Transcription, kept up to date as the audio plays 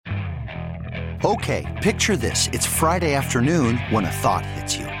Okay, picture this. It's Friday afternoon when a thought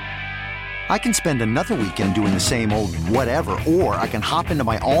hits you. I can spend another weekend doing the same old whatever, or I can hop into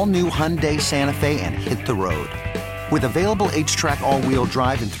my all-new Hyundai Santa Fe and hit the road. With available H-Track all-wheel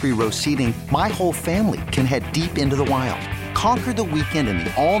drive and 3-row seating, my whole family can head deep into the wild. Conquer the weekend in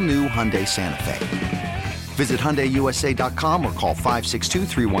the all-new Hyundai Santa Fe. Visit HyundaiUSA.com or call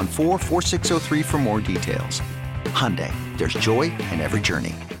 562-314-4603 for more details. Hyundai, there's joy in every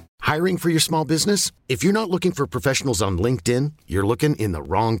journey. Hiring for your small business? If you're not looking for professionals on LinkedIn, you're looking in the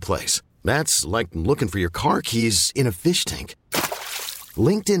wrong place. That's like looking for your car keys in a fish tank.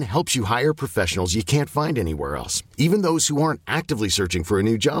 LinkedIn helps you hire professionals you can't find anywhere else, even those who aren't actively searching for a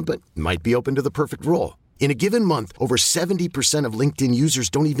new job but might be open to the perfect role. In a given month, over 70% of LinkedIn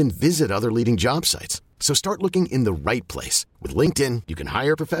users don't even visit other leading job sites. So start looking in the right place. With LinkedIn, you can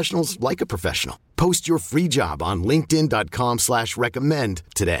hire professionals like a professional. Post your free job on linkedin.com/recommend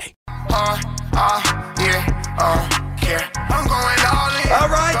today. I'm going all in. All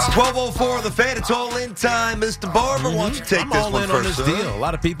right, it's 12:04 The Fan. It's all in time. Mr. Barber, why don't you take I'm this all one in first? on this deal. A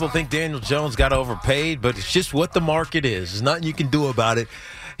lot of people think Daniel Jones got overpaid, but it's just what the market is. There's nothing you can do about it.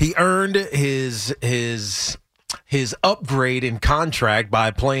 He earned his upgrade in contract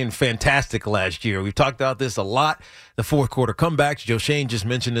by playing fantastic last year. We've talked about this a lot. The fourth quarter comebacks. Joe Shane just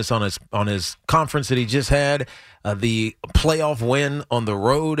mentioned this on his conference that he just had. The playoff win on the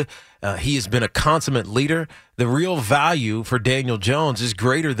road. He has been a consummate leader. The real value for Daniel Jones is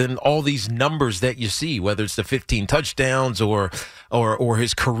greater than all these numbers that you see, whether it's the 15 touchdowns or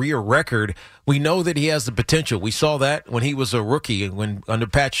his career record. We know that he has the potential. We saw that when he was a rookie, when under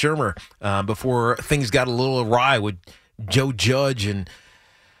Pat Shurmur, before things got a little awry with Joe Judge and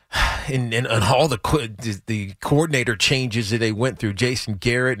all the coordinator changes that they went through, Jason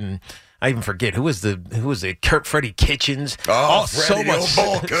Garrett, and I even forget who was Freddie Kitchens. Oh, so much,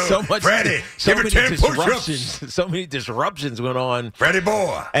 Freddie, so give her many 10 disruptions. So many disruptions went on. Freddie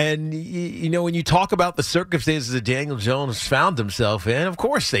boy. And when you talk about the circumstances that Daniel Jones found himself in, of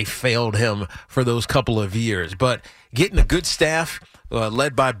course they failed him for those couple of years. But getting a good staff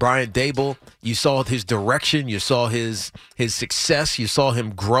led by Brian Daboll, you saw his direction, you saw his success, you saw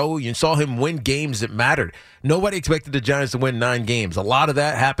him grow, you saw him win games that mattered. Nobody expected the Giants to win 9 games. A lot of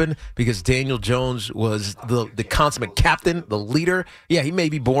that happened because Daniel Jones was the consummate captain, the leader. Yeah, he may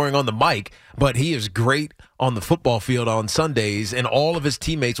be boring on the mic, but he is great on the football field on Sundays, and all of his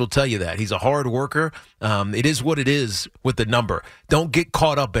teammates will tell you that. He's a hard worker. It is what it is with the number. Don't get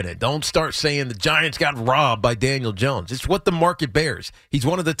caught up in it. Don't start saying the Giants got robbed by Daniel Jones. It's what the market bears. He's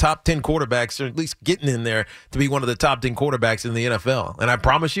one of the top 10 quarterbacks, or at least getting in there to be one of the top 10 quarterbacks in the NFL. And I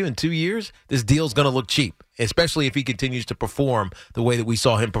promise you, in 2 years, this deal's going to look cheap, especially if he continues to perform the way that we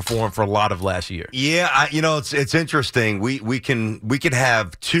saw him perform for a lot of last year. Yeah, it's interesting. We can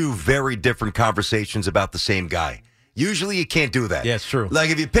have two very different conversations about the same guy. Usually you can't do that. Yeah, it's true. Like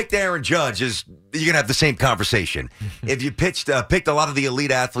if you picked Aaron Judge, you're going to have the same conversation. If you picked a lot of the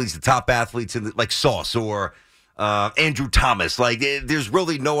elite athletes, the top athletes, like Sauce or Andrew Thomas, there's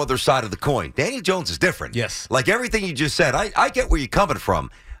really no other side of the coin. Daniel Jones is different. Yes. Like everything you just said, I get where you're coming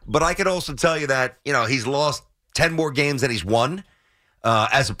from. But I could also tell you that, he's lost 10 more games than he's won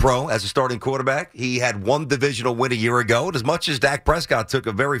as a pro, as a starting quarterback. He had one divisional win a year ago. And as much as Dak Prescott took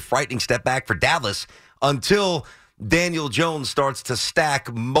a very frightening step back for Dallas until Daniel Jones starts to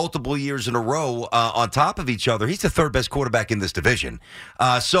stack multiple years in a row on top of each other, he's the third best quarterback in this division.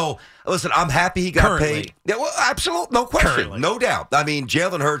 So, listen, I'm happy he got paid. Yeah, well, absolutely, no question, no doubt. I mean,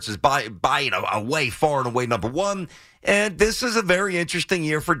 Jalen Hurts is by away, far and away number one. And this is a very interesting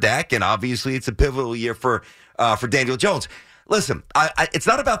year for Dak, and obviously it's a pivotal year for Daniel Jones. Listen, it's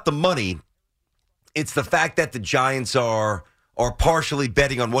not about the money. It's the fact that the Giants are partially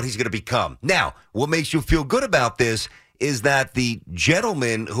betting on what he's going to become. Now, what makes you feel good about this is that the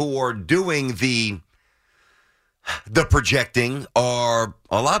gentlemen who are doing the projecting are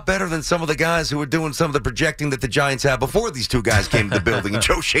a lot better than some of the guys who were doing some of the projecting that the Giants had before these two guys came to the building,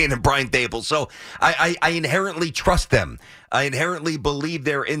 Joe Shane and Brian Daboll. So I inherently trust them. I inherently believe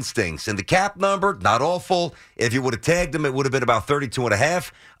their instincts. And the cap number, not awful. If you would have tagged them, it would have been about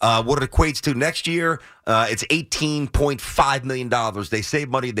 32.5. What it equates to next year, it's $18.5 million. They save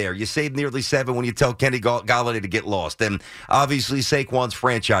money there. You save nearly $7 when you tell Kenny Golladay to get lost. And obviously Saquon's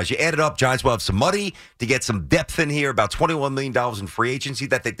franchise. You add it up, Giants will have some money to get some depth in here, about $21 million in free agency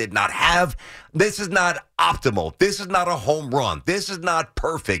that they did not have. This is not optimal. This is not a home run. This is not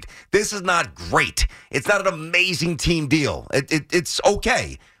perfect. This is not great. It's not an amazing team deal. It's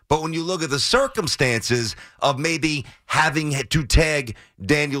okay. But when you look at the circumstances of maybe having to tag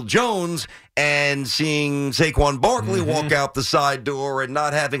Daniel Jones and seeing Saquon Barkley walk out the side door and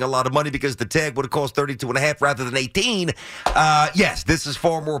not having a lot of money because the tag would have cost $32.5 rather than $18, yes, this is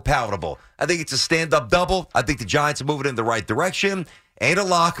far more palatable. I think it's a stand-up double. I think the Giants are moving in the right direction. Ain't a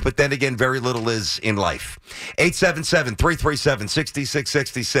lock, but then again, very little is in life.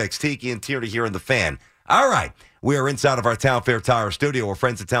 877-337-6666. Tiki and Tierney here in the Fan. All right. We are inside of our Town Fair Tire studio. Our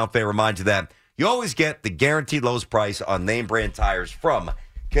friends at Town Fair remind you that you always get the guaranteed lowest price on name brand tires from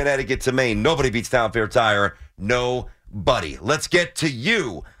Connecticut to Maine. Nobody beats Town Fair Tire. Nobody. Let's get to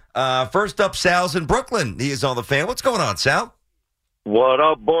you. First up, Sal's in Brooklyn. He is on the Fan. What's going on, Sal? What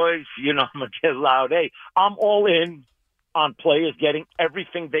up, boys? You know I'm going to get loud. Hey, I'm all in on players getting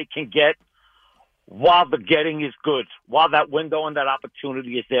everything they can get while the getting is good, while that window and that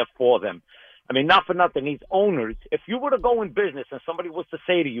opportunity is there for them. I mean, not for nothing, these owners, if you were to go in business and somebody was to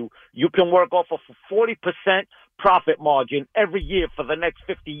say to you, you can work off of a 40% profit margin every year for the next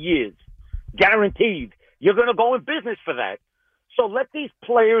 50 years, guaranteed, you're going to go in business for that. So let these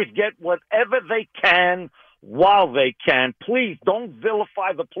players get whatever they can while they can. Please don't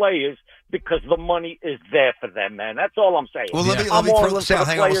vilify the players because the money is there for them, man. That's all I'm saying. Well, let me throw this out.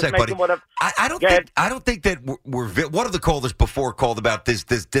 Hang on a sec, buddy. I don't think that we're one of the callers before called about this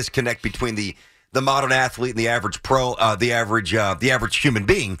disconnect between the modern athlete and the average pro, the average human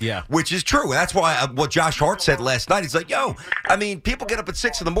being. Yeah, which is true. That's why what Josh Hart said last night. He's like, "Yo, I mean, people get up at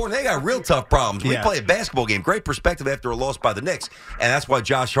 6 a.m. They got real tough problems. We play a basketball game. Great perspective after a loss by the Knicks, and that's why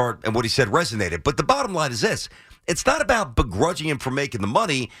Josh Hart and what he said resonated. But the bottom line is this." It's not about begrudging him for making the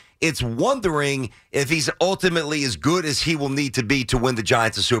money. It's wondering if he's ultimately as good as he will need to be to win the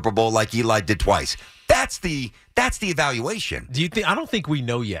Giants a Super Bowl like Eli did twice. That's the evaluation. Do you think? I don't think we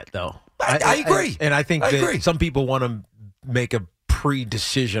know yet, though. I agree. And I think that some people want to make a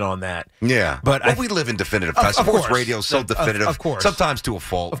pre-decision on that. Yeah. But we live in definitive times. Sports radio is so definitive. Of course. Sometimes to a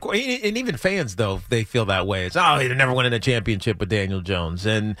fault. Of course. And even fans, though, they feel that way. It's, they're never winning a championship with Daniel Jones.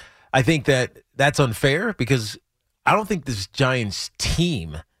 And I think that's unfair because I don't think this Giants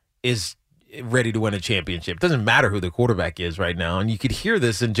team is ready to win a championship. It doesn't matter who the quarterback is right now. And you could hear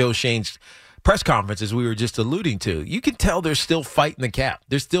this in Joe Shane's press conference, as we were just alluding to. You can tell they're still fighting the cap.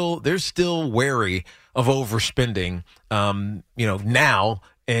 They're still wary of overspending, now,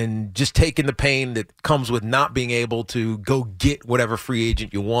 and just taking the pain that comes with not being able to go get whatever free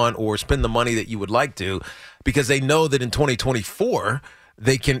agent you want or spend the money that you would like to, because they know that in 2024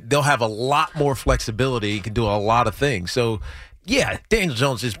 they'll have a lot more flexibility, can do a lot of things. So, yeah, Daniel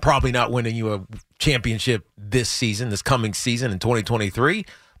Jones is probably not winning you a championship this coming season in 2023.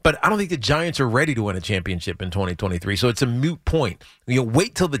 But I don't think the Giants are ready to win a championship in 2023. So it's a moot point.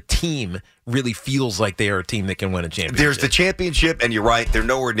 Wait till the team really feels like they are a team that can win a championship. There's the championship, and you're right. They're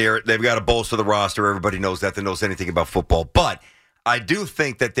nowhere near it. They've got to bolster the roster. Everybody knows that knows anything about football. But I do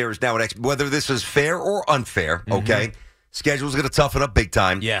think that there is now whether this is fair or unfair, okay, schedule's going to toughen up big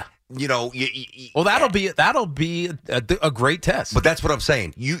time. Yeah. Well, that'll be a great test. But that's what I'm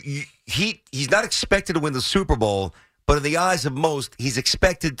saying. He's not expected to win the Super Bowl, but in the eyes of most, he's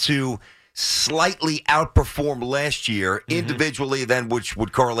expected to slightly outperform last year individually, then which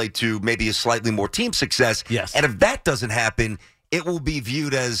would correlate to maybe a slightly more team success. Yes. And if that doesn't happen, it will be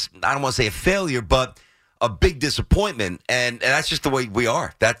viewed as, I don't want to say a failure, but a big disappointment, and that's just the way we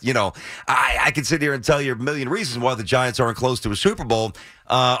are. That, I can sit here and tell you a million reasons why the Giants aren't close to a Super Bowl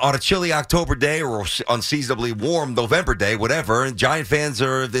on a chilly October day or unseasonably warm November day, whatever. And Giant fans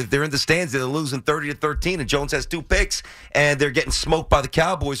they're in the stands, they're losing 30-13, and Jones has 2 picks, and they're getting smoked by the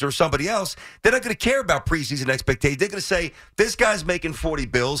Cowboys or somebody else. They're not going to care about preseason expectations. They're going to say, this guy's making 40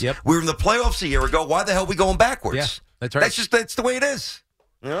 bills. Yep. We were in the playoffs a year ago. Why the hell are we going backwards? Yeah, that's right. That's the way it is.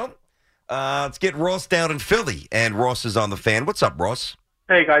 Let's get Ross down in Philly, and Ross is on the Fan. What's up, Ross?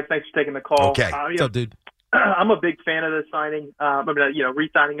 Hey, guys. Thanks for taking the call. Okay. What's up, dude? I'm a big fan of this signing.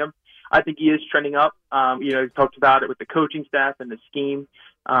 Re-signing him. I think he is trending up. He talked about it with the coaching staff and the scheme.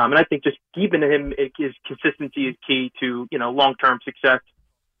 And I think just keeping him, his consistency is key to, long-term success.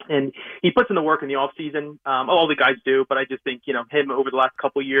 And he puts in the work in the offseason. All the guys do, but I just think, him over the last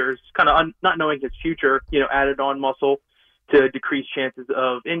couple of years, kind of not knowing his future, added on muscle to decrease chances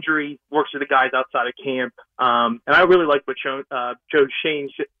of injury, works with the guys outside of camp. And I really like what Joe Shane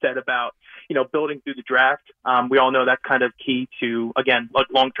said about, building through the draft. We all know that's kind of key to, again, like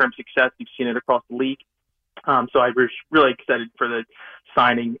long-term success. You've seen it across the league. So I was really excited for the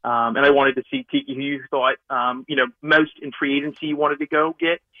signing. And I wanted to see Tiki, who you thought, most in free agency you wanted to go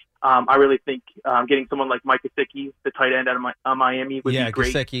get. I really think getting someone like Mike Gesicki, the tight end out of Miami, would be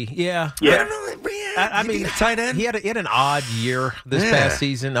great. Gesicki. Yeah. I don't know. I mean, tight end. He had an odd year this past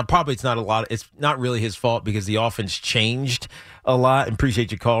season. Probably it's not a lot. It's not really his fault because the offense changed a lot. And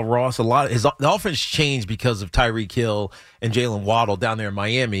appreciate your call, Ross. The offense changed because of Tyreek Hill and Jalen Waddle down there in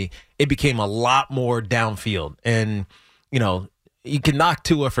Miami. It became a lot more downfield, and you can knock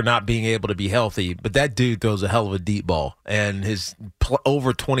Tua for not being able to be healthy, but that dude throws a hell of a deep ball, and his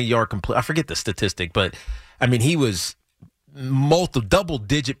over 20-yard complete. I forget the statistic, but I mean he was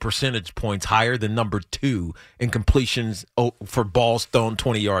double-digit percentage points higher than number 2 in completions for balls thrown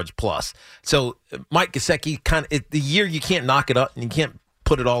 20 yards plus. So Mike Gesicki, the year you can't knock it up and you can't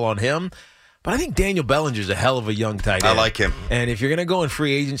put it all on him. But I think Daniel Bellinger's a hell of a young tight end. I like him. And if you're going to go in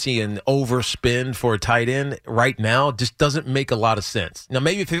free agency and overspend for a tight end right now, it just doesn't make a lot of sense. Now,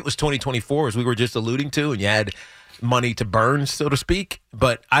 maybe if it was 2024, as we were just alluding to, and you had money to burn, so to speak,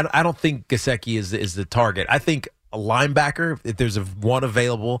 but I don't think Gesicki is the target. I think a linebacker, if there's one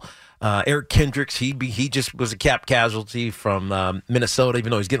available, Eric Kendricks, he just was a cap casualty from Minnesota, even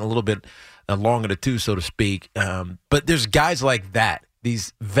though he's getting a little bit long in the tooth, so to speak. But there's guys like that.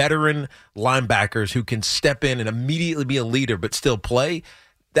 These veteran linebackers who can step in and immediately be a leader but still play,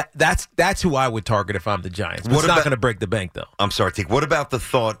 that's who I would target if I'm the Giants. But it's not going to break the bank, though. I'm sorry, Teak. What about the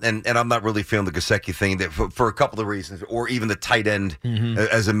thought, and I'm not really feeling the Gesicki thing that for a couple of reasons, or even the tight end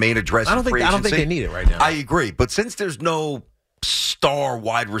as a main address in free agency. I don't think they need it right now. I agree. But since there's no star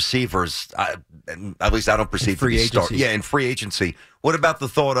wide receivers, at least I don't perceive to be star. Yeah, in free agency. What about the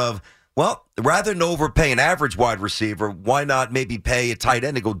thought of, well, rather than overpay an average wide receiver, why not maybe pay a tight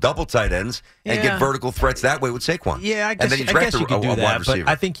end and go double tight ends and get vertical threats that way with Saquon? Yeah, I guess you could do that. But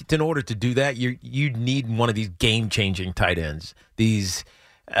I think in order to do that, you need one of these game-changing tight ends. These,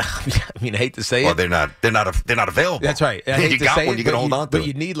 I mean, I hate to say it. Well, they're not available. That's right. I hate you to got say one, it, you can hold on to. But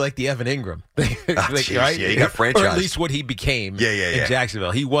you need like the Evan Ingram, right? Yeah, you got franchised. Or at least what he became in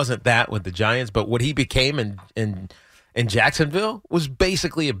Jacksonville. He wasn't that with the Giants, but what he became in Jacksonville was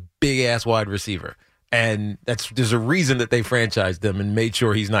basically a big-ass wide receiver. And there's a reason that they franchised him and made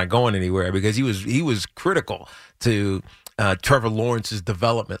sure he's not going anywhere, because he was critical to Trevor Lawrence's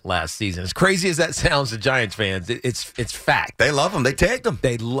development last season. As crazy as that sounds to Giants fans, it's fact. They love him. They tagged him.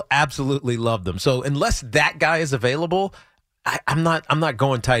 They absolutely love them. So unless that guy is available, I'm not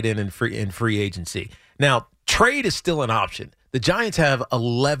going tight end in free agency. Now, trade is still an option. The Giants have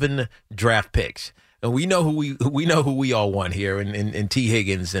 11 draft picks. And we know who we all want here in T.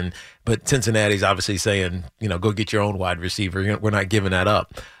 Higgins, but Cincinnati's obviously saying, go get your own wide receiver. We're not giving that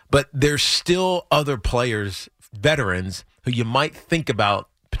up. But there's still other players, veterans, who you might think about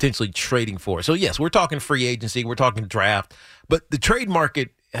potentially trading for. So yes, we're talking free agency, we're talking draft, but the trade market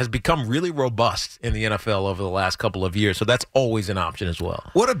has become really robust in the NFL over the last couple of years, so that's always an option as well.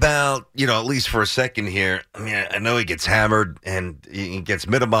 What about, at least for a second here, I mean, I know he gets hammered and he gets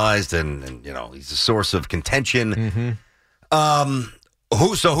minimized and he's a source of contention.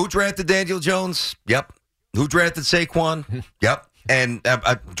 Who drafted Daniel Jones? Yep. Who drafted Saquon? Yep. And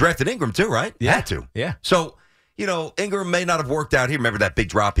drafted Ingram too, right? Yeah. Had to. Yeah. So, Ingram may not have worked out here. Remember that big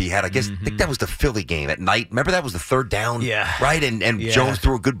drop he had? I think that was the Philly game at night. Remember that was the third down? Yeah. Right? And Jones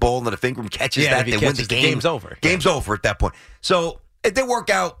threw a good ball, and then if Ingram catches that, they win the game. Game's over. Game's over at that point. So it did work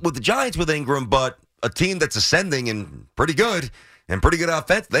out with the Giants with Ingram, but a team that's ascending and pretty good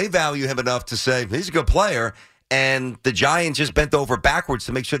offense, they value him enough to say he's a good player. And the Giants just bent over backwards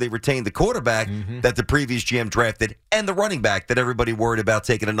to make sure they retained the quarterback that the previous GM drafted and the running back that everybody worried about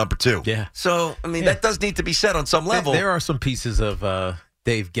taking at number 2. Yeah. So, I mean, that does need to be said on some level. There are some pieces of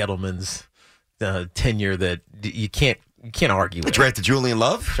Dave Gettleman's tenure that you can't argue with. Drafted Julian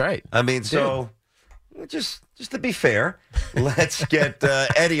Love? That's right. I mean, so just to be fair, let's get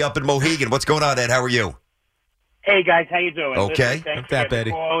Eddie up in Mohegan. What's going on, Ed? How are you? Hey, guys. How you doing? Okay. Listen, thanks What's up, for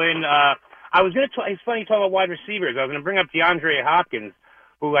Eddie? calling. I was going to. It's funny you talk about wide receivers. I was going to bring up DeAndre Hopkins,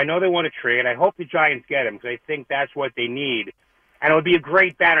 who I know they want to trade. I hope the Giants get him because I think that's what they need. And it would be a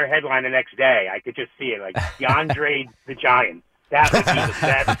great banner headline the next day. I could just see it, like DeAndre the Giant. That would be the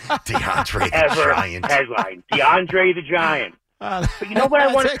best DeAndre ever the Giant headline. DeAndre the Giant. But you know what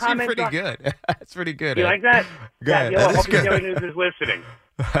I want to comment pretty on? good. That's pretty good. You like that? Go ahead. I hope the Daily News is listening.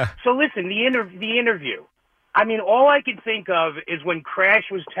 So listen, the interview. I mean, all I can think of is when Crash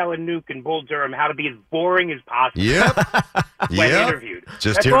was telling Nuke and Bull Durham how to be as boring as possible when interviewed.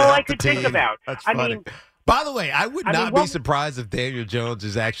 Just That's all I could think about. That's I funny. mean, by the way, I would not be surprised if Daniel Jones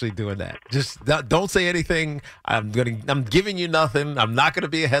is actually doing that. Just don't say anything. I'm giving you nothing. I'm not going to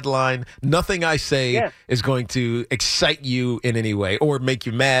be a headline. Nothing I say is going to excite you in any way or make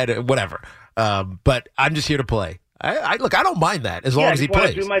you mad or whatever. But I'm just here to play. I don't mind that as long as he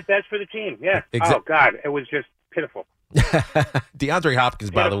plays. I do my best for the team. Yeah. Exactly. Oh God, it was just pitiful. DeAndre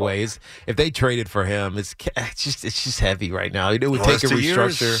Hopkins, by the way, if they traded for him, it's just heavy right now. It would take a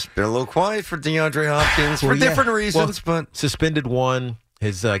restructure. It's been a little quiet for DeAndre Hopkins for different reasons, but suspended one.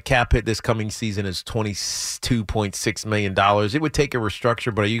 His cap hit this coming season is $22.6 million. It would take a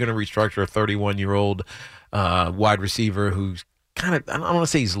restructure, but are you going to restructure a 31-year-old wide receiver who's kind of, I don't want to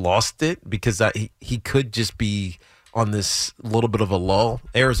say he's lost it, because he could just be on this little bit of a lull.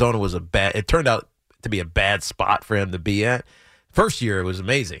 Arizona was it turned out to be a bad spot for him to be at. First year, it was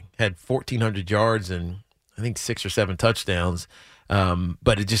amazing. Had 1,400 yards and I think 6 or 7 touchdowns,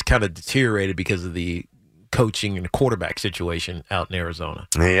 but it just kind of deteriorated because of the coaching and quarterback situation out in Arizona.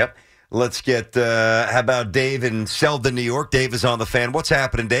 Yep. Let's get, how about Dave in Selden, New York? Dave is on the fan. What's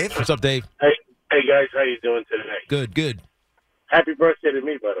happening, Dave? What's up, Dave? Hey guys, how you doing today? Good. Happy birthday to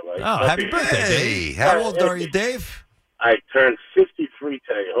me, by the way. Oh, happy birthday, Dave. How old are you, Dave? I turned 53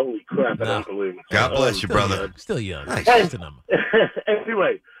 today. Holy crap, that's unbelievable. God bless you, brother. Still young. Nice. Just a number.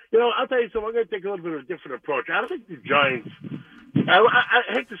 Anyway, I'll tell you something. I'm going to take a little bit of a different approach. I don't think the Giants, I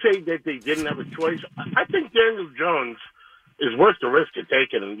hate to say that they didn't have a choice. I think Daniel Jones is worth the risk of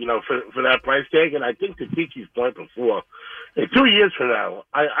taking him, for that price tag. And I think to Tiki's point before, in 2 years from now,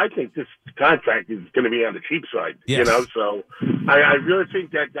 I think this contract is going to be on the cheap side. Yes. So I really think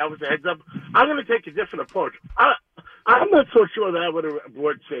that was a heads up. I'm going to take a different approach. I'm not so sure that I would have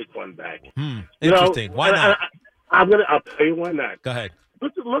brought Saquon back. Interesting. Why not? I'll tell you why not. Go ahead.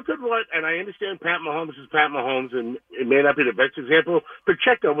 Look at what, and I understand Pat Mahomes is Pat Mahomes, and it may not be the best example.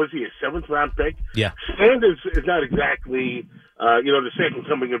 Pacheco, was he a 7th-round pick? Yeah. Sanders is not exactly, the second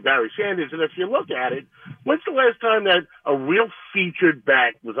coming of Barry Sanders. And if you look at it, when's the last time that a real featured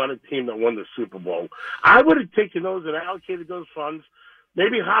back was on a team that won the Super Bowl? I would have taken those and allocated those funds.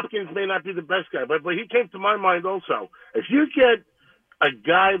 Maybe Hopkins may not be the best guy, but he came to my mind also. If you get a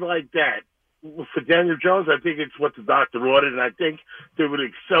guy like that, for Daniel Jones, I think it's what the doctor ordered, and I think they would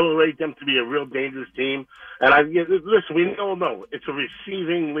accelerate them to be a real dangerous team. And listen, we all know it's a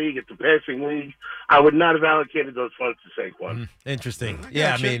receiving league, it's a passing league. I would not have allocated those funds to Saquon. Interesting.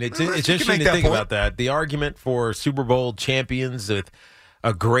 Yeah, I mean, it's interesting to think about that. The argument for Super Bowl champions with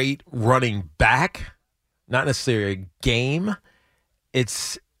a great running back, not necessarily a game. I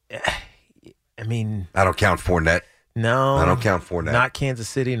don't count Fournette. No. I don't count Fournette. Not Kansas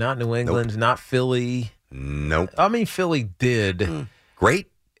City, not New England, not Philly. Nope. I mean, Philly did.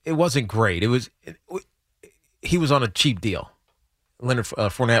 Great? It wasn't great. He was on a cheap deal. Leonard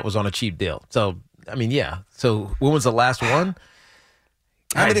Fournette was on a cheap deal. So, I mean, yeah. So, when was the last one?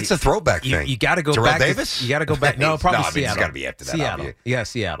 I mean, it's a throwback thing. You got to go Terrell back. Davis? You got to go back. No, probably Seattle. It's got to be after that. Seattle. Yeah,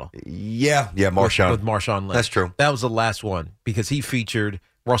 Seattle. Yeah, Marshawn. With Marshawn Lynch. That's true. That was the last one because he featured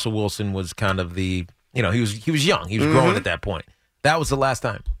Russell Wilson was kind of the, he was young. He was growing at that point. That was the last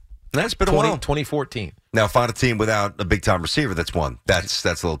time. That's been a while. 2014. Now, find a team without a big-time receiver that's won. That's a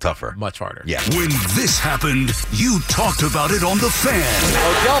little tougher. Much harder. Yeah. When this happened, you talked about it on The Fan.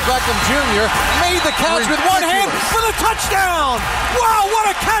 Odell Beckham Jr. made the catch with one hand for the touchdown. Wow,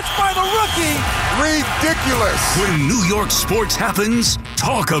 what a catch by the rookie. Ridiculous. When New York sports happens,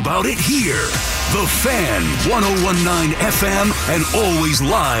 talk about it here. The Fan, 101.9 FM, and always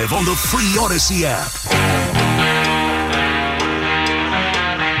live on the free Odyssey app.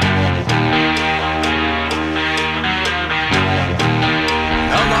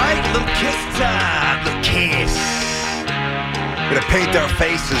 Little kiss. Gonna paint our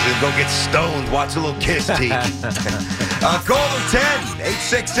faces and go get stoned. Watch a little Kiss team. Call them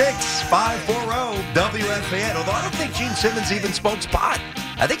 10-866-540-WFAN. Although I don't think Gene Simmons even smokes pot.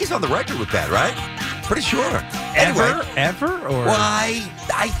 I think he's on the record with that, right? Pretty sure. Ever? Or? Well, I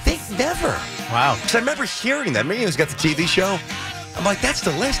think never. Wow. Because I remember hearing that. Remember he's got the TV show? I'm like, that's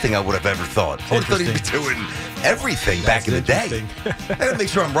the last thing I would have ever thought. I would have thought he'd be doing everything back in the day. I got to make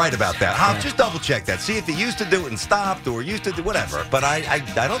sure I'm right about that. Just double check that. See if he used to do it and stopped or used to do whatever. But I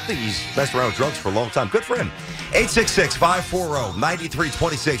don't think he's messed around with drugs for a long time. Good for him.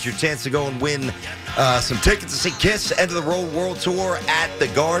 866-540-9326. Your chance to go and win some tickets to see Kiss End of the Road World Tour at the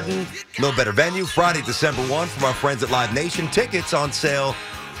Garden. No better venue. Friday, December 1 from our friends at Live Nation. Tickets on sale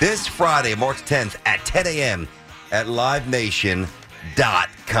this Friday, March 10th at 10 a.m. at livenation.com.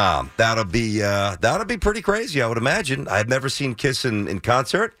 That'll be pretty crazy, I would imagine. I've never seen Kiss in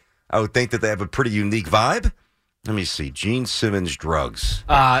concert. I would think that they have a pretty unique vibe. Let me see. Gene Simmons drugs.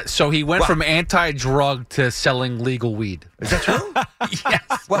 So he went from anti-drug to selling legal weed. Is that true?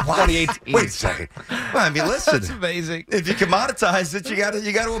 Yes. Well, 2018. Wait a second. Well, I mean, listen. That's amazing. If you commoditize it, you got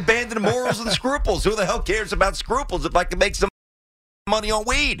to abandon the morals and the scruples. Who the hell cares about scruples if I can make some money on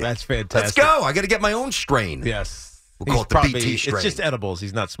weed? That's fantastic. Let's go. I got to get my own strain. Yes. We'll call it the BT strain. It's just edibles.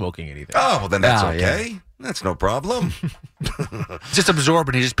 He's not smoking anything. Oh, well, then that's okay. That's no problem. Just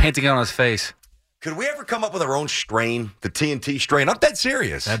absorbing. He's just painting it on his face. Could we ever come up with our own strain, the TNT strain? I'm dead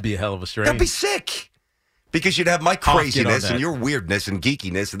serious. That'd be a hell of a strain. That'd be sick. Because you'd have my craziness and your weirdness and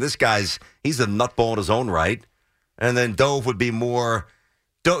geekiness, and this guy's, he's a nutball in his own right. And then Dove would be more,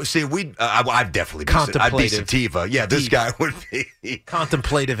 I'd definitely be, I'd be sativa. Yeah, this guy would be.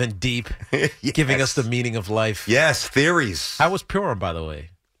 Contemplative and deep, yes. Giving us the meaning of life. Yes, theories. How was Purim, by the way?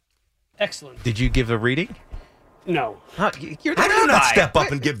 Excellent. Did you give a reading? No. How do you not step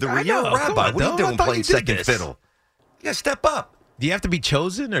up and give the reading? You're a rabbi. What are you doing playing second fiddle? You got to step up. Do you have to be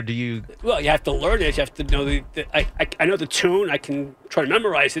chosen, or do you? Well, you have to learn it. You have to know I know the tune. I can try to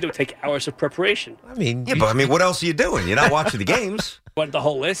memorize it. It would take hours of preparation. I mean, what else are you doing? You're not watching the games. What, the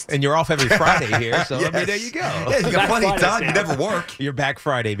whole list? And you're off every Friday here, so yes. I mean, there you go. Yeah, you got plenty of time. You never work. You're back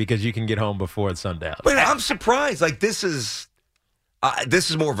Friday because you can get home before sundown. But I'm surprised. Like, this is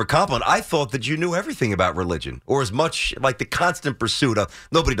more of a compliment. I thought that you knew everything about religion, or as much like the constant pursuit of.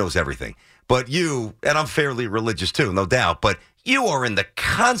 Nobody knows everything, but you, and I'm fairly religious too, no doubt. But you are in the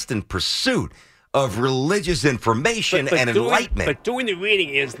constant pursuit of religious information and enlightenment. But doing the reading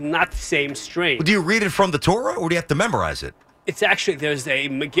is not the same strain. Do you read it from the Torah, or do you have to memorize it? It's actually, there's a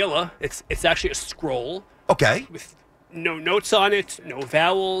Megillah. It's actually a scroll. Okay. With no notes on it, no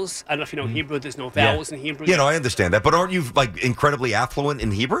vowels. I don't know if you know Hebrew. There's no vowels in Hebrew. Yeah, no, I understand that. But aren't you like incredibly affluent in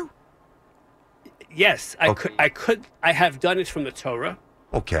Hebrew? Yes, I have done it from the Torah.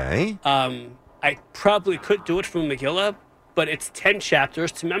 Okay. I probably could do it from Megillah, but it's 10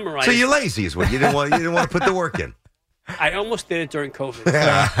 chapters to memorize. So you're lazy, is what you didn't want. You didn't want to put the work in. I almost did it during COVID.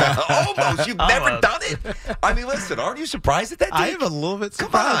 Almost. You've never done it? I mean, listen, aren't you surprised at that, Dave? I am a little bit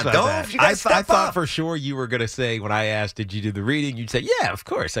surprised. Come on, Dove. You gotta step I thought up. for sure you were going to say, when I asked, did you do the reading? You'd say, yeah, of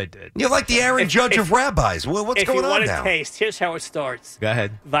course I did. You're like the Aaron Judge of rabbis. Well, what's going on now? If you want a taste, here's how it starts. Go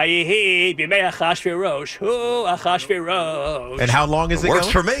ahead. Vayihi b'mei Achashverosh, hu Achashverosh. And how long is it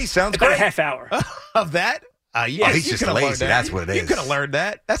Works going? for me. Sounds About great. a half hour. Of that? Yes, he's just lazy. That's what it is. You could have learned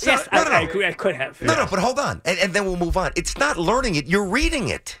that. That's yes, not, I agree. I could have. No, but hold on. And then we'll move on. It's not learning it. You're reading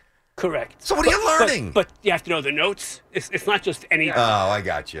it. Correct. So what are you learning? But you have to know the notes. It's not just any. Oh, I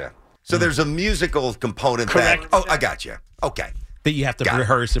got you. So there's a musical component. Correct. I got you. Okay. That you have to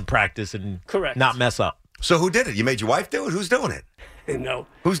rehearse and practice and not mess up. So who did it? You made your wife do it? Who's doing it? No.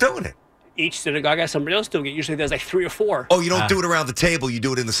 Who's doing it? Each synagogue has somebody else doing it. Usually there's like 3 or 4. Oh, you don't do it around the table. You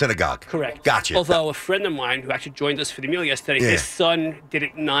do it in the synagogue. Correct. Gotcha. Although a friend of mine who actually joined us for the meal yesterday, his son did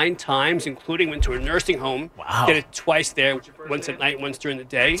it 9 times, including went to a nursing home. Wow. Did it twice there, once at night, once during the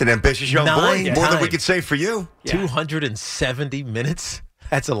day. It's an ambitious young boy. 9 More than we times. could say for you. Yeah. 270 minutes?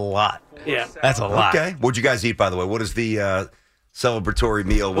 That's a lot. Yeah. That's a lot. Okay. What'd you guys eat, by the way? What is the celebratory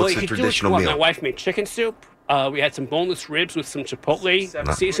meal? Well, What's you the could traditional do what meal? my wife made chicken soup. We had some boneless ribs with some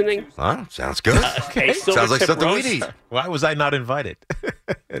chipotle seasoning. Sounds good. Okay, Sounds like tip something roast. we'd eat. Why was I not invited?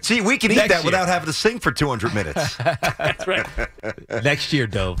 See, we can eat Next that year. without having to sing for 200 minutes. That's right. Next year,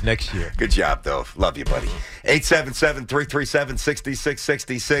 Dove. Next year. Good job, Dove. Love you, buddy.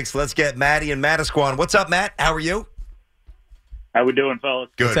 877-337-6666. Let's get Matty and Mattisquan. What's up, Matt? How are you? How we doing, fellas?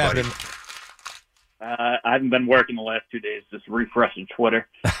 Good, What's buddy. happening? I haven't been working the last 2 days, just refreshing Twitter.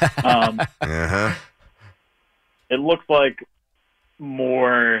 It looks like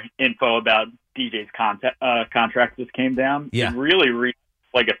more info about DJ's contract just came down. Yeah. It really reached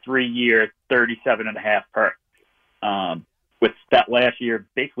like a 3-year, 37.5 per. With that last year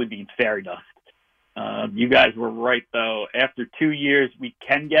basically being fairy dust. You guys were right, though. After 2 years, we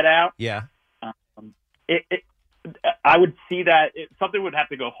can get out. Yeah. I would see that something would have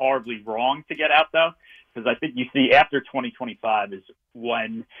to go horribly wrong to get out, though, because I think you see after 2025 is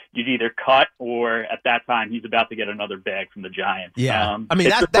when you'd either cut or at that time he's about to get another bag from the Giants. Yeah. I mean,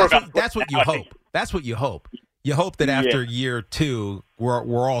 that's what you hope. That's what you hope. You hope that after year 2,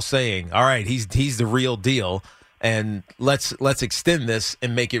 we're all saying, all right, he's the real deal, and let's extend this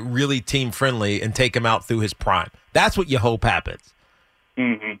and make it really team friendly and take him out through his prime. That's what you hope happens.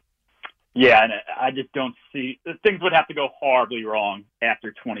 Mm-hmm. Yeah, and I just don't see things would have to go horribly wrong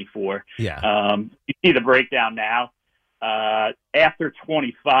after 24. Yeah. You see the breakdown now. After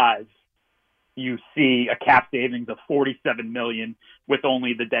 25, you see a cap savings of $47 million, with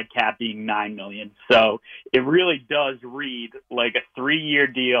only the dead cap being $9 million. So it really does read like a 3-year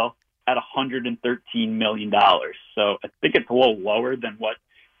deal at $113 million. So I think it's a little lower than what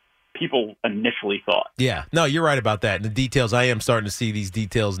people initially thought. Yeah. No, you're right about that. And the details, I am starting to see these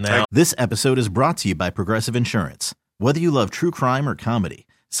details now. This episode is brought to you by Progressive Insurance. Whether you love true crime or comedy,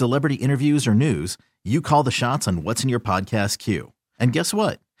 celebrity interviews or news, you call the shots on what's in your podcast queue. And guess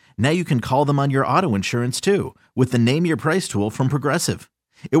what? Now you can call them on your auto insurance too with the Name Your Price tool from Progressive.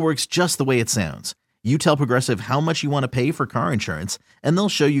 It works just the way it sounds. You tell Progressive how much you want to pay for car insurance, and they'll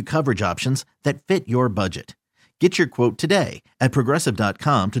show you coverage options that fit your budget. Get your quote today at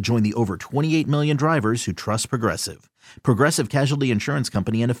Progressive.com to join the over 28 million drivers who trust Progressive. Progressive Casualty Insurance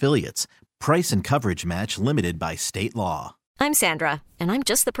Company and Affiliates. Price and coverage match limited by state law. I'm Sandra, and I'm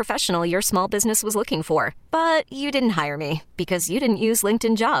just the professional your small business was looking for. But you didn't hire me because you didn't use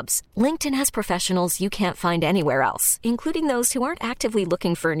LinkedIn Jobs. LinkedIn has professionals you can't find anywhere else, including those who aren't actively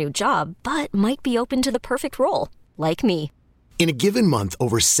looking for a new job, but might be open to the perfect role, like me. In a given month,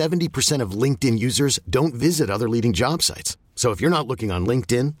 over 70% of LinkedIn users don't visit other leading job sites. So if you're not looking on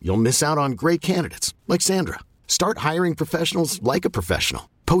LinkedIn, you'll miss out on great candidates like Sandra. Start hiring professionals like a professional.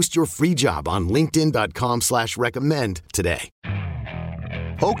 Post your free job on linkedin.com/recommend today.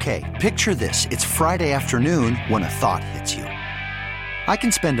 Okay, picture this. It's Friday afternoon when a thought hits you. I can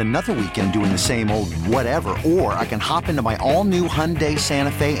spend another weekend doing the same old whatever, or I can hop into my all-new Hyundai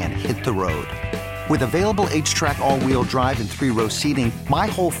Santa Fe and hit the road. With available H-Track all-wheel drive and 3-row seating, my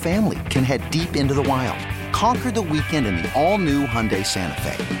whole family can head deep into the wild. Conquer the weekend in the all-new Hyundai Santa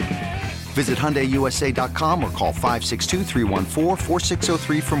Fe. Visit HyundaiUSA.com or call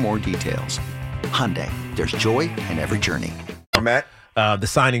 562-314-4603 for more details. Hyundai, there's joy in every journey. Matt? The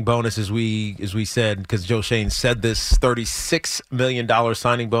signing bonus, as we said, because Joe Schoen said this, $36 million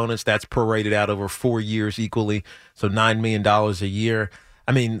signing bonus. That's prorated out over 4 years equally, so $9 million a year.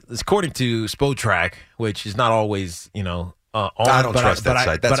 I mean, according to Spotrac, which is not always, on. I don't trust that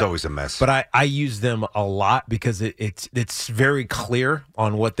site. That's always a mess. But I use them a lot because it's very clear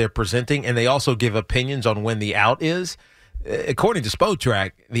on what they're presenting, and they also give opinions on when the out is. According to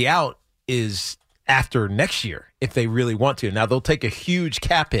Spotrac, the out is after next year if they really want to. Now, they'll take a huge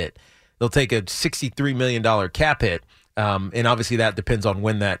cap hit. They'll take a $63 million cap hit, and obviously that depends on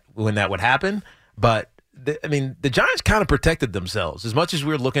when that would happen. But the Giants kind of protected themselves. As much as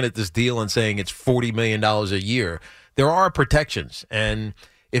we're looking at this deal and saying it's $40 million a year, there are protections. And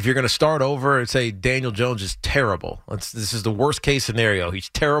if you're going to start over and say Daniel Jones is terrible, this is the worst case scenario. He's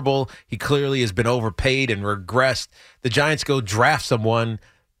terrible. He clearly has been overpaid and regressed. The Giants go draft someone.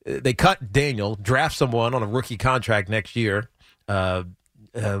 They cut Daniel, draft someone on a rookie contract next year,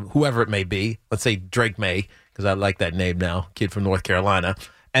 whoever it may be. Let's say Drake May, because I like that name now, kid from North Carolina.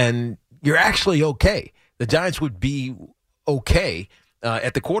 And you're actually okay. The Giants would be okay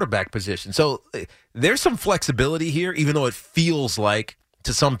at the quarterback position. So there's some flexibility here, even though it feels like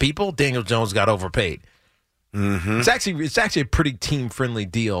to some people Daniel Jones got overpaid. Mm-hmm. It's actually a pretty team-friendly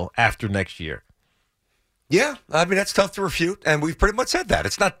deal after next year. Yeah, I mean that's tough to refute, and we've pretty much said that.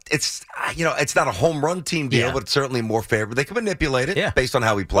 It's not a home run team deal, but it's certainly more favorable. They can manipulate it based on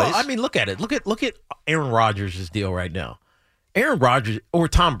how he plays. Well, I mean, look at it. Look at Aaron Rodgers' deal right now. Aaron Rodgers or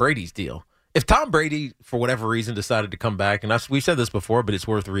Tom Brady's deal. If Tom Brady, for whatever reason, decided to come back, and we've said this before, but it's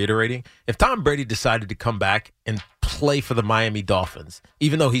worth reiterating. If Tom Brady decided to come back and play for the Miami Dolphins,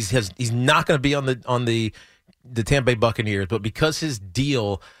 even though he's not going to be on the Tampa Bay Buccaneers, but because his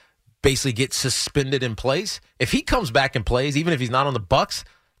deal basically gets suspended in place, if he comes back and plays, even if he's not on the Bucs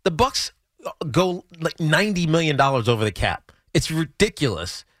go like $90 million over the cap. It's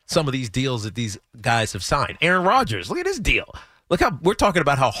ridiculous, some of these deals that these guys have signed. Aaron Rodgers, look at his deal. Look how we're talking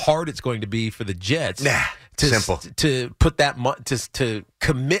about how hard it's going to be for the Jets to put that to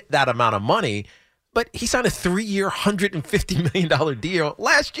commit that amount of money. But he signed a 3-year, $150 million deal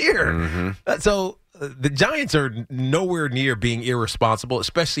last year. Mm-hmm. So the Giants are nowhere near being irresponsible,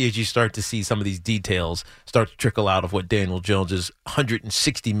 especially as you start to see some of these details start to trickle out of what Daniel Jones's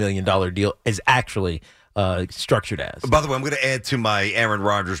 $160 million deal is actually structured as. By the way, I'm going to add to my Aaron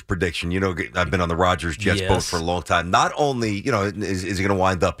Rodgers prediction. I've been on the Rodgers Jets boat for a long time. Not only, is he going to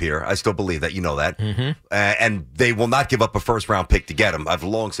wind up here? I still believe that. You know that. Mm-hmm. And they will not give up a first-round pick to get him. I've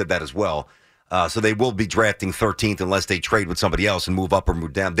long said that as well. So they will be drafting 13th unless they trade with somebody else and move up or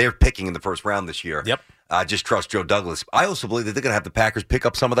move down. They're picking in the first round this year. Yep. Just trust Joe Douglas. I also believe that they're going to have the Packers pick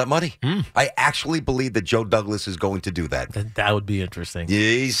up some of that money. I actually believe that Joe Douglas is going to do that. That would be interesting.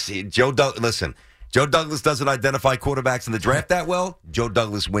 Listen, Joe Douglas doesn't identify quarterbacks in the draft that well. Joe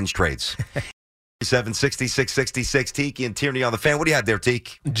Douglas wins trades. 766-666, Tiki and Tierney on the Fan. What do you have there,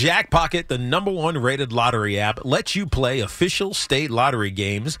 Teak? Jackpocket, the #1 rated lottery app, lets you play official state lottery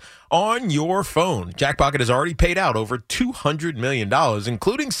games on your phone. Jackpocket has already paid out over $200 million,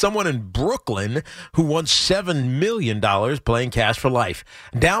 including someone in Brooklyn who won $7 million playing Cash for Life.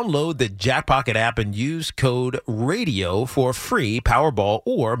 Download the Jackpocket app and use code RADIO for a free Powerball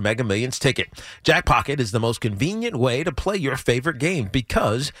or Mega Millions ticket. Jackpocket is the most convenient way to play your favorite game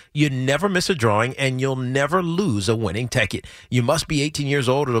because you never miss a drawing gambling, and you'll never lose a winning ticket. You must be 18 years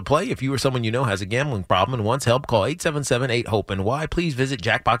old to play. If you or someone you know has a gambling problem and wants help, call 877-8-HOPE-NY. Please visit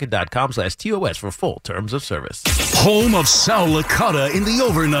jackpocket.com/TOS for full terms of service. Home of Sal Licata in the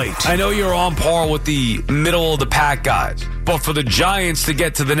overnight. I know you're on par with the middle of the pack guys, but for the Giants to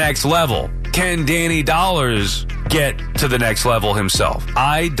get to the next level, can Danny Dollars get to the next level himself?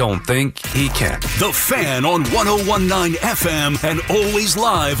 I don't think he can. The Fan on 101.9 FM and always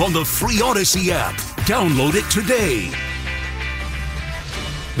live on the free Odyssey app. Download it today.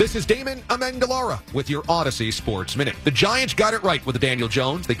 This is Damon Amendolara with your Odyssey Sports Minute. The Giants got it right with Daniel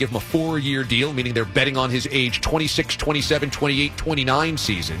Jones. They give him a 4-year deal, meaning they're betting on his age 26, 27, 28, 29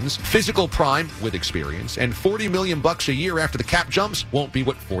 seasons. Physical prime with experience. And $40 million a year after the cap jumps won't be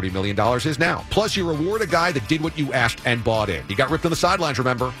what $40 million is now. Plus, you reward a guy that did what you asked and bought in. He got ripped on the sidelines,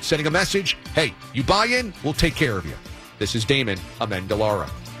 remember? Sending a message, hey, you buy in, we'll take care of you. This is Damon Amendolara.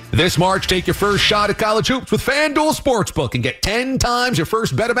 This March, take your first shot at college hoops with FanDuel Sportsbook and get 10 times your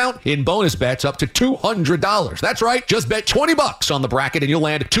first bet amount in bonus bets up to $200. That's right. Just bet $20 on the bracket and you'll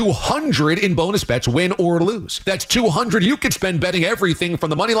land $200 in bonus bets, win or lose. That's $200 you could spend betting everything from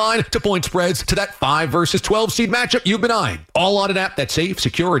the money line to point spreads to that 5 versus 12 seed matchup you've been eyeing. All on an app that's safe,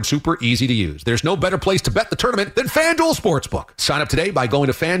 secure, and super easy to use. There's no better place to bet the tournament than FanDuel Sportsbook. Sign up today by going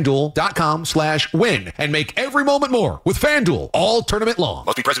to FanDuel.com/win and make every moment more with FanDuel all tournament long.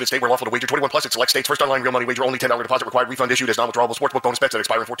 Must be present in state where lawful to wager. 21 plus in select states. First online real money wager only. $10 deposit required. Refund issued as non-withdrawable sportsbook bonus bets that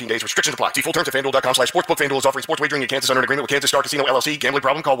expire in 14 days. Restrictions apply. See full terms at FanDuel.com/sportsbook. FanDuel is offering sports wagering in Kansas under an agreement with Kansas Star Casino LLC. Gambling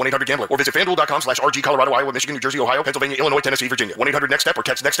problem? Call 1-800-GAMBLER or visit FanDuel.com/RG. Colorado, Iowa, Michigan, New Jersey, Ohio, Pennsylvania, Illinois, Tennessee, Virginia. 1-800-NEXT-STEP or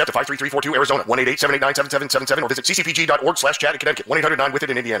text NEXT-STEP to 53342 Arizona. 1-888-789-7777 or visit ccpg.org/chat in Connecticut. 1-800-9-WITH-IT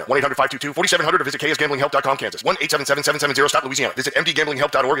in Indiana. 1-800-522-4700 or visit KSGamblingHelp.com Kansas. 1-877-770 stop Louisiana. Visit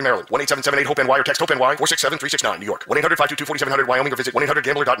MDGamblingHelp.org in Maryland. 1-877-8-HOPE-NY or text HOPE-NY 467-369 New York. 1-800-522-4700 Wyoming or visit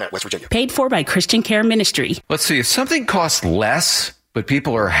 1-800-GAMBLER.net West Virginia. Paid for by Christian Care Ministry. Let's see, if something costs less, but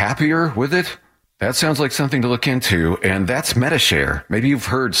people are happier with it, that sounds like something to look into, and that's Medi-Share. Maybe you've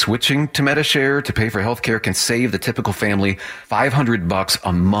heard switching to Medi-Share to pay for healthcare can save the typical family $500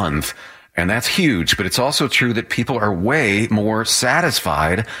 a month. And that's huge, but it's also true that people are way more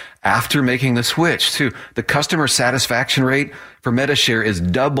satisfied after making the switch, too. The customer satisfaction rate for Medi-Share is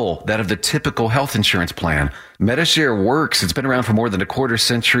double that of the typical health insurance plan. Medi-Share works. It's been around for more than a quarter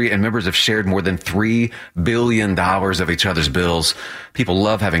century, and members have shared more than $3 billion of each other's bills. People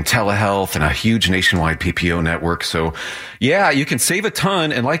love having telehealth and a huge nationwide PPO network. So, yeah, you can save a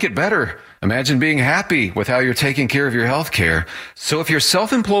ton and like it better. Imagine being happy with how you're taking care of your health care. So if you're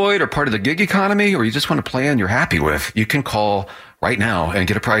self-employed or part of the gig economy, or you just want a plan you're happy with, you can call right now and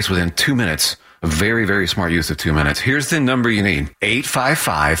get a price within 2 minutes. A very, very smart use of 2 minutes. Here's the number you need.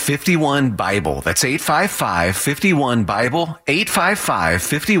 855-51-BIBLE. That's 855-51-BIBLE.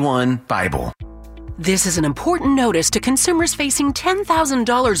 855-51-BIBLE. This is an important notice to consumers facing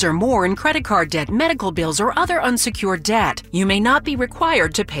 $10,000 or more in credit card debt, medical bills, or other unsecured debt. You may not be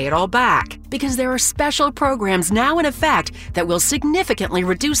required to pay it all back because there are special programs now in effect that will significantly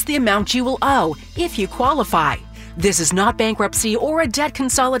reduce the amount you will owe if you qualify. This is not bankruptcy or a debt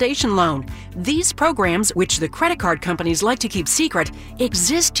consolidation loan. These programs, which the credit card companies like to keep secret,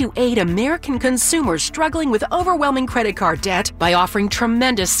 exist to aid American consumers struggling with overwhelming credit card debt by offering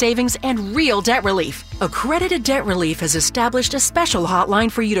tremendous savings and real debt relief. Accredited Debt Relief has established a special hotline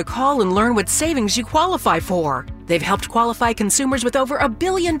for you to call and learn what savings you qualify for. They've helped qualify consumers with over $1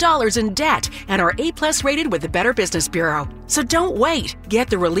 billion in debt and are A+ rated with the Better Business Bureau. So don't wait. Get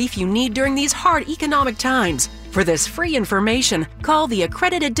the relief you need during these hard economic times. For this free information, call the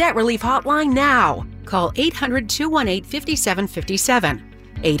Accredited Debt Relief Hotline now. Call 800-218-5757.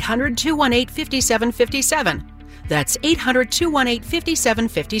 800-218-5757. That's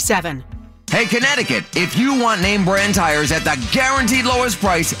 800-218-5757. Hey, Connecticut, if you want name brand tires at the guaranteed lowest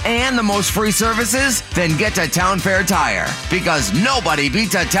price and the most free services, then get to Town Fair Tire. Because nobody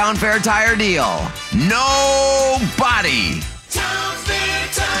beats a Town Fair Tire deal. Nobody! Town Fair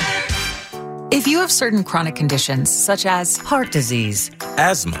Tire. If you have certain chronic conditions, such as heart disease,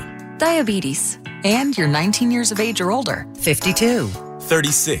 asthma, diabetes, and you're 19 years of age or older, 52,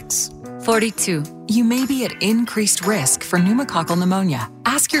 36, 42, you may be at increased risk for pneumococcal pneumonia.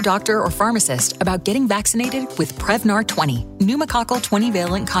 Ask your doctor or pharmacist about getting vaccinated with Prevnar 20, pneumococcal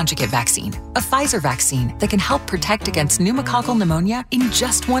 20-valent conjugate vaccine, a Pfizer vaccine that can help protect against pneumococcal pneumonia in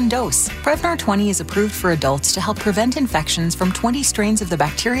just one dose. Prevnar 20 is approved for adults to help prevent infections from 20 strains of the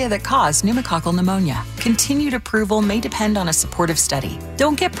bacteria that cause pneumococcal pneumonia. Continued approval may depend on a supportive study.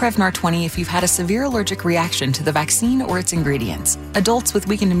 Don't get Prevnar 20 if you've had a severe allergic reaction to the vaccine or its ingredients. Adults with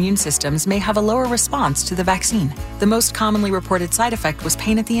weakened immune systems may have a lower risk response to the vaccine. The most commonly reported side effect was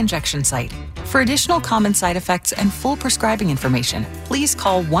pain at the injection site. For additional common side effects and full prescribing information, please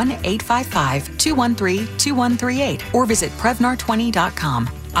call 1-855-213-2138 or visit Prevnar20.com.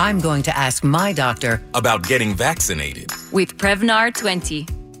 I'm going to ask my doctor about getting vaccinated. With Prevnar 20.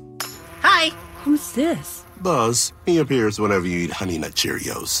 Hi, who's this? Buzz. He appears whenever you eat Honey Nut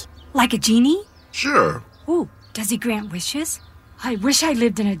Cheerios. Like a genie? Sure. Ooh, does he grant wishes? I wish I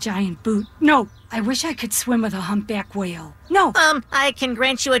lived in a giant boot. No, I wish I could swim with a humpback whale. No. I can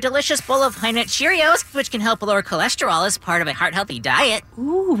grant you a delicious bowl of Honey Nut Cheerios, which can help lower cholesterol as part of a heart-healthy diet.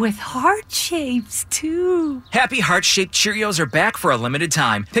 Ooh, with heart shapes, too. Happy heart-shaped Cheerios are back for a limited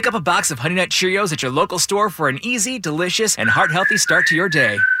time. Pick up a box of Honey Nut Cheerios at your local store for an easy, delicious, and heart-healthy start to your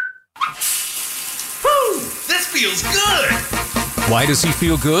day. Whew, this feels good. Why does he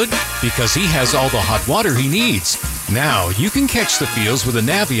feel good? Because he has all the hot water he needs. Now you can catch the feels with a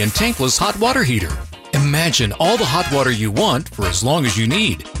Navien tankless hot water heater. Imagine all the hot water you want for as long as you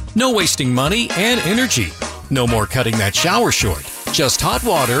need. No wasting money and energy. No more cutting that shower short. Just hot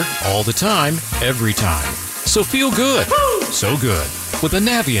water all the time, every time. So feel good. Woo! So good. With a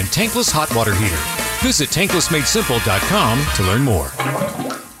Navien tankless hot water heater. Visit tanklessmadesimple.com to learn more.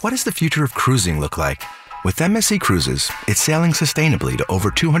 What does the future of cruising look like? With MSC Cruises, it's sailing sustainably to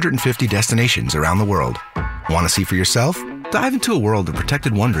over 250 destinations around the world. Want to see for yourself? Dive into a world of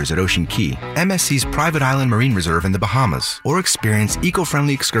protected wonders at Ocean Key, MSC's private island marine reserve in the Bahamas, or experience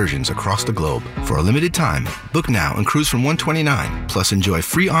eco-friendly excursions across the globe. For a limited time, book now and cruise from $129, plus enjoy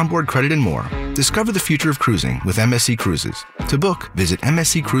free onboard credit and more. Discover the future of cruising with MSC Cruises. To book, visit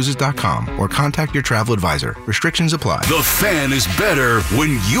msccruises.com or contact your travel advisor. Restrictions apply. The Fan is better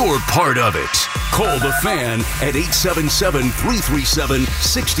when you're part of it. Call The Fan at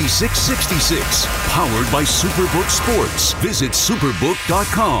 877-337-6666. Powered by Superbook Sports. Visit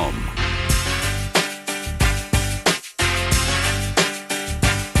superbook.com.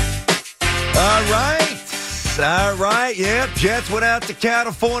 All right. Yep. Jets went out to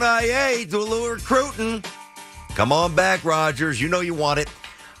California, do a little recruiting. Come on back, Rodgers. You know you want it.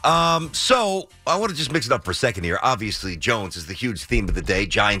 So I want to just mix it up for a second here. Obviously, Jones is the huge theme of the day.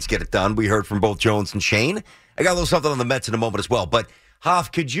 Giants get it done. We heard from both Jones and Shane. I got a little something on the Mets in a moment as well. But,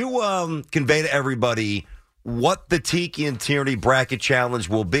 Hoff, could you convey to everybody what the Tiki and Tierney bracket challenge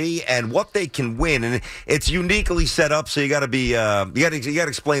will be and what they can win? And it's uniquely set up, so you got to be you got to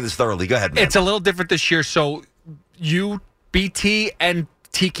explain this thoroughly. Go ahead, man. It's a little different this year. So you, BT, and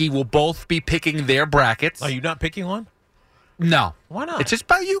Tiki will both be picking their brackets. Are you not picking one? No. Why not? It's just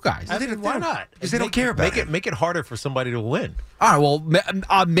about you guys. Why not? Because they don't care about it. Make it harder for somebody to win. All right, well,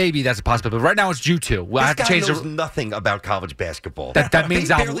 maybe that's a possibility. But right now it's you two. Well, I have to change knows nothing about college basketball. That means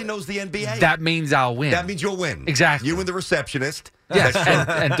he barely knows the NBA. That means I'll win. That means you'll win. Exactly. You and the receptionist. Yes,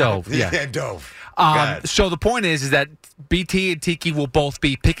 and Dove. Yeah. And Dove. So the point is that BT and Tiki will both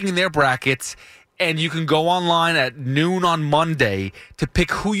be picking their brackets, and you can go online at noon on Monday to pick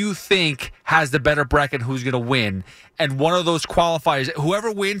who you think has the better bracket, who's going to win. And one of those qualifiers, whoever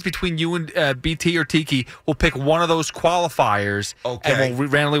wins between you and BT or Tiki, will pick one of those qualifiers and will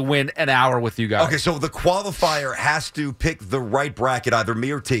randomly win an hour with you guys. Okay, so the qualifier has to pick the right bracket, either me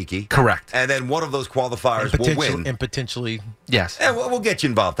or Tiki. Correct. And then one of those qualifiers will win. And potentially. Yes. And we'll get you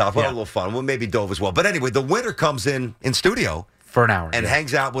involved, Tom. We'll have a little fun. Well, maybe Dove as well. But anyway, the winner comes in studio. For an hour. And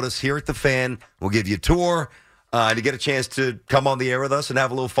hangs out with us here at the Fan. We'll give you a tour. And you get a chance to come on the air with us and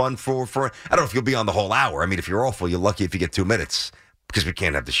have a little fun for I don't know if you'll be on the whole hour. I mean, if you're awful, you're lucky if you get 2 minutes because we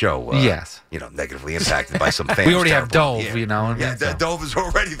can't have the show, yes, negatively impacted by some fans. We already have Dove, so. Dove is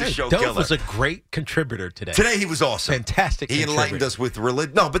already the show killer. Dove was a great contributor today. Today he was awesome. Fantastic. He enlightened us with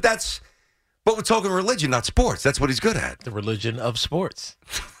religion. No, but we're talking religion, not sports. That's what he's good at. The religion of sports.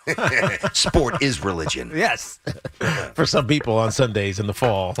 Sport is religion. Yes. For some people on Sundays in the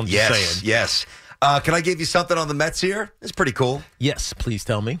fall. I'm just saying. Yes. Can I give you something on the Mets here? It's pretty cool. Yes, please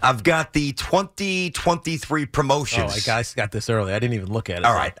tell me. I've got the 2023 promotions. Oh, I guys got this early. I didn't even look at it.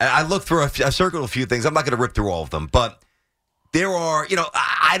 All right. I looked through, I circled a few things. I'm not going to rip through all of them, but there are,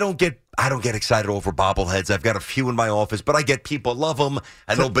 I don't get excited over bobbleheads. I've got a few in my office, but I get people love them.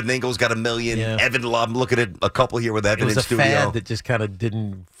 I know Beningo's got a million. Yeah. Evan, I'm looking at a couple here with Evan in studio. It was a fad that just kind of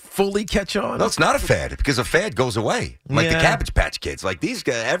didn't fully catch on. No, it's not a fad because a fad goes away. Like the Cabbage Patch Kids. Like these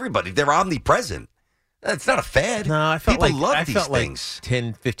guys, everybody, they're omnipresent. It's not a fad. No, I felt people love these things. Like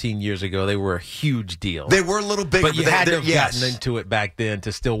 10, 15 years ago, they were a huge deal. They were a little bigger. But you had to have gotten into it back then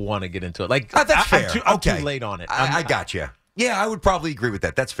to still want to get into it. Like that's fair. I'm too late on it. I got you. Yeah, I would probably agree with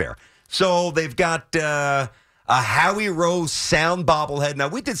that. That's fair. So they've got a Howie Rose sound bobblehead. Now,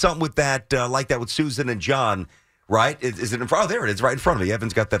 we did something with that, like that with Susan and John right? Is it in front? Oh, there it is, right in front of me.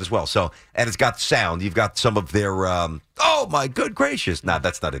 Evan's got that as well. So, and it's got sound. You've got some of their, oh, my good gracious. No,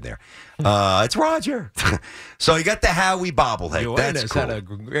 that's not in there. It's Roger. So you got the Howie bobblehead. Ioannis That's cool. had a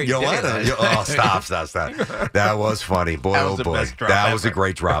great Ioannis. day. Oh, stop. That was funny. Boy, That oh, was the boy. best drop That was a ever.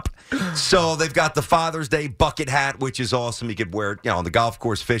 great drop. So they've got the Father's Day bucket hat, which is awesome. You could wear it, on the golf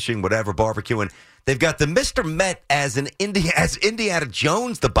course, fishing, whatever, barbecuing. They've got the Mr. Met as Indiana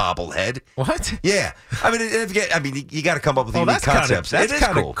Jones, the bobblehead. What? Yeah. I mean, you got to come up with unique concepts. That's it is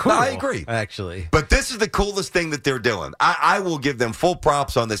kinda cool. cool. No, I agree. Actually. But this is the coolest thing that they're doing. I will give them full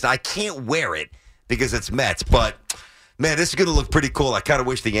props on this. I can't wear it because it's Mets, but man, this is going to look pretty cool. I kind of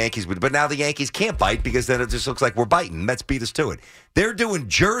wish the Yankees would, but now the Yankees can't bite because then it just looks like we're biting. Mets beat us to it. They're doing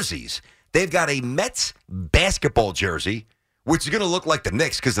jerseys. They've got a Mets basketball jersey, which is going to look like the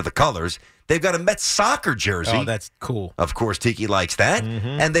Knicks because of the colors. They've got a Mets soccer jersey. Oh, that's cool. Of course, Tiki likes that. Mm-hmm.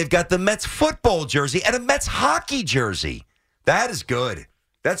 And they've got the Mets football jersey and a Mets hockey jersey. That is good.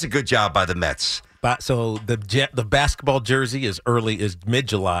 That's a good job by the Mets. So the basketball jersey is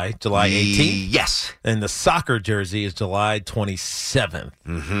mid-July, July 18th. Yes. And the soccer jersey is July 27th.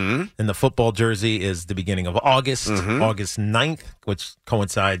 Mm-hmm. And the football jersey is the beginning of August, August 9th, which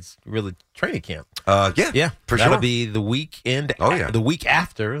coincides really training camp. Yeah, for That'll sure. be the weekend. Oh, yeah. The week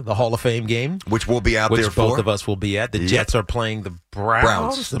after the Hall of Fame game, which we'll be out which there both for. of us will be at. The Yep. Jets are playing the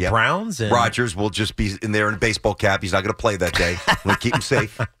Browns. The Yep. Browns. And Rogers will just be in there in a baseball cap. He's not going to play that day. We'll keep him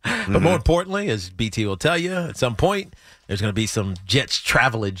safe. But more importantly, as BT will tell you, at some point, there's going to be some Jets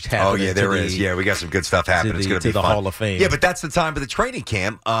travelage happening. Oh, yeah, there is. Yeah, we got some good stuff happening. It's going to be the fun. Hall of Fame. Yeah, but that's the time of the training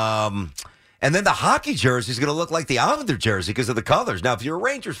camp. And then the hockey jersey is going to look like the Islander jersey because of the colors. Now, if you're a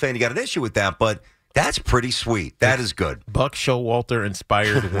Rangers fan, you got an issue with that, but that's pretty sweet. That is good. Buck Showalter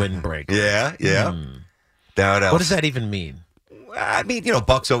inspired windbreaker. Yeah. What else? What does that even mean? I mean,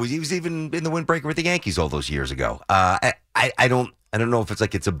 Buck's he was even in the windbreaker with the Yankees all those years ago. I don't know if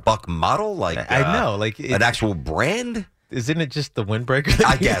it's a Buck model, like I know, like an actual brand. Isn't it just the windbreaker?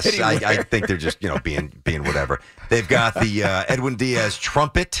 I guess. I think they're just being whatever. They've got the Edwin Diaz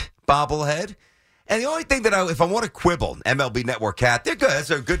trumpet bobblehead. And the only thing that if I want to quibble, MLB Network hat, they're good. That's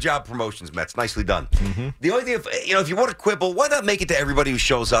a good job promotions, Mets. Nicely done. Mm-hmm. The only thing, if you want to quibble, why not make it to everybody who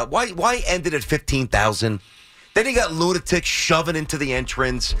shows up? Why end it at 15,000? Then you got lunatics shoving into the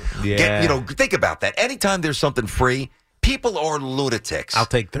entrance. Yeah. Think about that. Anytime there's something free, people are lunatics. I'll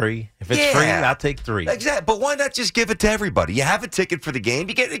take 3. If it's free, I'll take 3. Exactly. But why not just give it to everybody? You have a ticket for the game.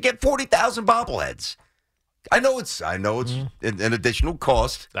 You get 40,000 bobbleheads. I know it's an additional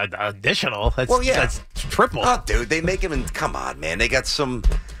cost. Additional? That's triple. Oh, dude, they make them come on, man. They got some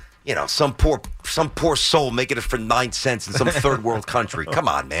poor soul making it for 9 cents in some third world country. Come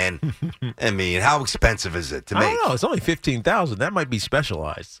on, man. I mean, how expensive is it to make? I don't know. It's only 15,000. That might be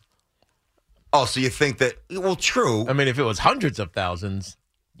specialized. Oh, so you think that? Well, true. I mean, if it was hundreds of thousands,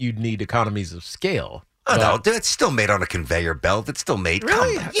 you'd need economies of scale. Oh, no, dude, it's still made on a conveyor belt. It's still made.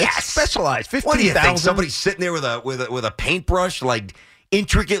 Really? Come on. It's Yes. specialized. 15,000. What do you think? Somebody's sitting there with a paintbrush, like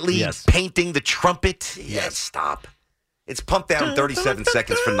intricately painting the trumpet? Yes. Stop. It's pumped down 37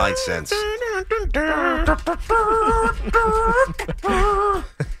 seconds for 9 cents.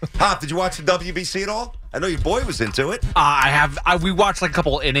 Hop, did you watch the WBC at all? I know your boy was into it. We watched like a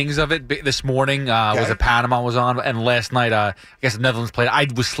couple innings of it this morning. Was it Panama was on, and last night I guess the Netherlands played. I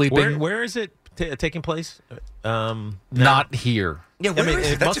was sleeping. Where is it taking place? Not here. Yeah, where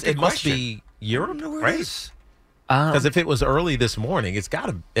is it? That's a good it must question. be Europe, Where right? is? Because if it was early this morning, it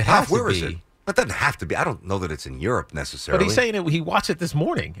has to Where be. is it? It doesn't have to be. I don't know that it's in Europe necessarily. But he's saying he watched it this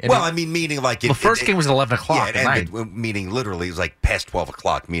morning. And Well, I mean, meaning like... The first game was at 11 o'clock Yeah, it at ended, meaning literally it was like past 12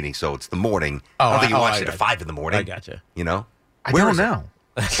 o'clock, meaning so it's the morning. Oh, I don't think you watched I it at got 5 in the morning. I gotcha. You know? I Where don't is it? know.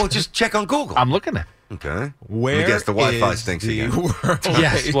 Well, just check on Google. I'm looking at it. Okay. Where Let me guess the Wi-Fi is stinks the again. World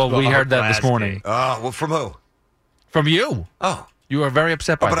Yes, well, we heard that this Baseball morning. Oh, well, from who? From you. Oh. You were very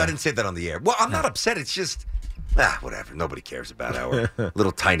upset by But that. I didn't say that on the air. Well, I'm not upset. It's just, whatever. Nobody cares about our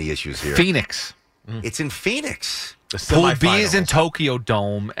little tiny issues here. Phoenix. It's in Phoenix. Pool B is in Tokyo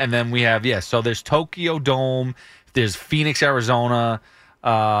Dome, and then we have so there's Tokyo Dome, there's Phoenix, Arizona. The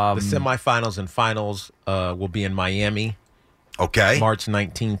semifinals and finals will be in Miami. Okay. March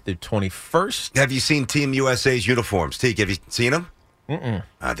 19th to 21st. Have you seen Team USA's uniforms? Teak, have you seen them? Mm-mm.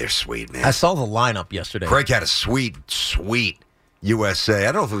 They're sweet, man. I saw the lineup yesterday. Craig had a sweet USA.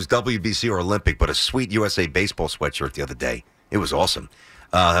 I don't know if it was WBC or Olympic, but a sweet USA baseball sweatshirt the other day. It was awesome.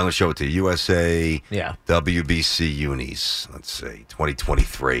 I'm going to show it to you. USA WBC unis. Let's see.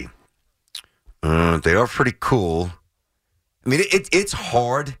 2023. They are pretty cool. I mean, it's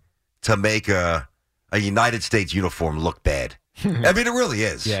hard to make a United States uniform look bad. I mean, it really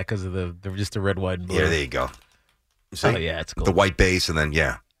is. Yeah, because of just the red, white, and blue. Yeah, there you go. See? Oh, yeah, it's cool. The white base, and then,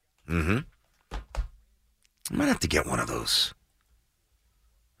 yeah. Mm-hmm. I might have to get one of those.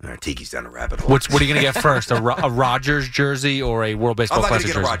 All right, Tiki's down a rabbit hole. What are you going to get first? A Rodgers jersey or a World Baseball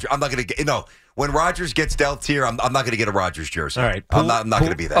Classic jersey? I'm not going to get a Rodgers. I'm not going to get... No, when Rodgers gets dealt here, I'm not going to get a Rodgers jersey. All right. I'm not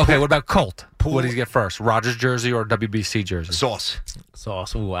going to be that. Okay, what about Colt? What do you get first? Rodgers jersey or WBC jersey? Sauce.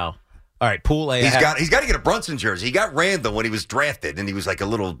 Ooh, wow. All right, Pool A. He's got to get a Brunson jersey. He got Randall when he was drafted, and he was like a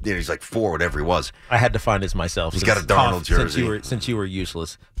little, he's like 4, whatever he was. I had to find his myself. He's got a Darnold jersey. Since you were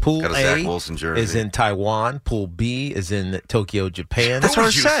useless. Pool got a A Zach Wilson jersey. is in Taiwan. Pool B is in Tokyo, Japan. That's what I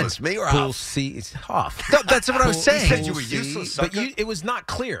useless, said. Me or Pool Alf? C is off. No, that's what I was saying. He said you were useless, but it was not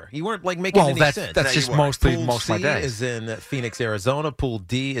clear. You weren't like making any sense. That's just mostly Pool most of my C day. is in Phoenix, Arizona. Pool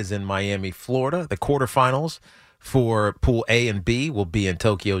D is in Miami, Florida. The quarterfinals for Pool A and B will be in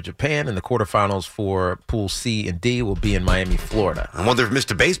Tokyo, Japan, and the quarterfinals for Pool C and D will be in Miami, Florida. I wonder if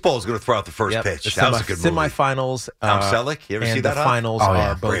Mr. Baseball is going to throw out the first pitch. That was a good movie. Semifinals. Tom Selleck, you ever and see that? The finals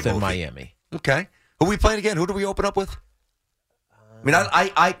are both Great in movie. Miami. Okay. Who are we playing again? Who do we open up with? I mean,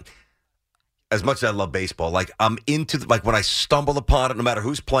 I as much as I love baseball, like I'm into when I stumble upon it, no matter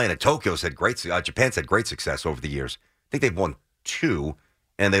who's playing it. Tokyo's had Japan's had great success over the years. I think they've won 2,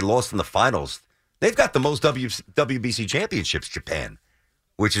 and they lost in the finals. They've got the most WBC championships, Japan,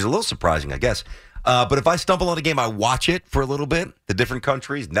 which is a little surprising, I guess. But if I stumble on a game, I watch it for a little bit. The different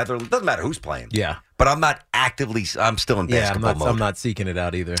countries, Netherlands, doesn't matter who's playing. Yeah. But I'm not actively. I'm still in basketball mode. I'm not seeking it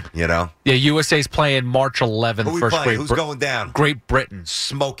out either. You know. Yeah, USA's playing March 11th. Who we playing? Who's going down? Great Britain.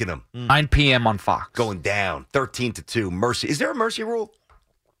 Smoking them. 9 p.m. on Fox. Going down. 13-2. Mercy. Is there a mercy rule?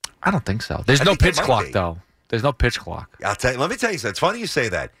 I don't think so. There's no pitch clock, though. There's no pitch clock. I'll tell you. Let me tell you something. It's funny you say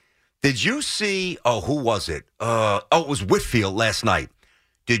that. Did you see? Oh, who was it? It was Whitfield last night.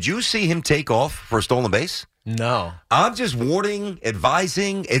 Did you see him take off for a stolen base? No. I'm just warning,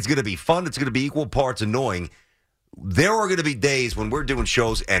 advising. It's going to be fun. It's going to be equal parts annoying. There are going to be days when we're doing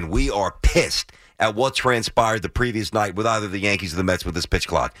shows and we are pissed at what transpired the previous night with either the Yankees or the Mets with this pitch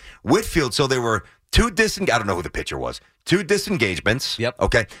clock. Whitfield, so there were 2 I don't know who the pitcher was. 2 disengagements. Yep.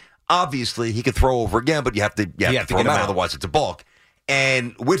 Okay. Obviously, he could throw over again, but you have to throw him out, otherwise it's a balk.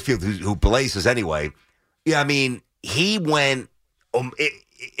 And Whitfield, who blazes anyway, I mean, he went.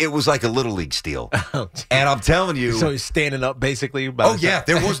 It was like a little league steal, and I'm telling you. So he's standing up basically. It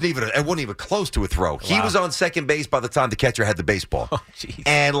wasn't even close to a throw. Wow. He was on second base by the time the catcher had the baseball. Oh, jeez.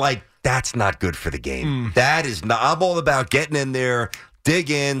 And that's not good for the game. That is not. I'm all about getting in there, dig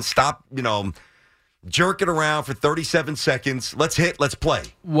in, stop, jerking around for 37 seconds. Let's hit, let's play.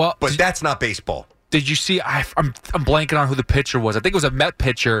 Well, but that's not baseball. Did you see? I'm blanking on who the pitcher was. I think it was a Met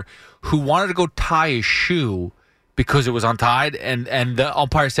pitcher who wanted to go tie his shoe because it was untied, and the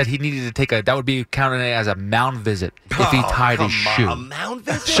umpire said he needed to take that would be counted as a mound visit if he tied his shoe. A mound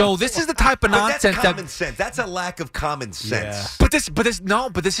visit? So this is the type of nonsense that's common sense. That's a lack of common sense. Yeah. These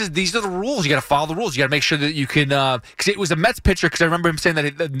are the rules. You got to follow the rules. You got to make sure that you can because it was a Mets pitcher. Because I remember him saying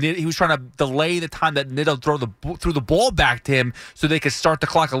that he was trying to delay the time that Nido threw the ball back to him so they could start the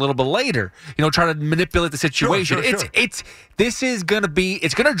clock a little bit later. Trying to manipulate the situation. Sure. This is going to be.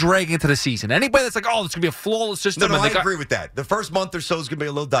 It's going to drag into the season. Anybody that's like, oh, it's going to be a flawless system. No, I agree with that. The first month or so is going to be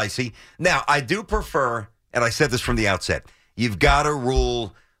a little dicey. Now, I do prefer, and I said this from the outset, you've got to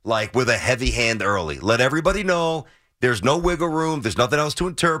rule with a heavy hand early. Let everybody know there's no wiggle room. There's nothing else to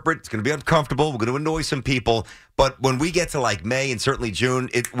interpret. It's going to be uncomfortable. We're going to annoy some people. But when we get to May and certainly June,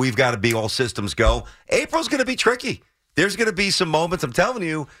 we've got to be all systems go. April's going to be tricky. There's going to be some moments, I'm telling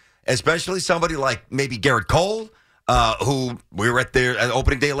you, especially somebody like maybe Garrett Cole, who we were at their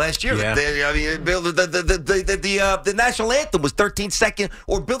opening day last year. Yeah. The national anthem was 13 seconds,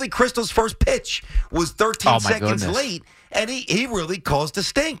 or Billy Crystal's first pitch was 13 seconds late, and he really caused a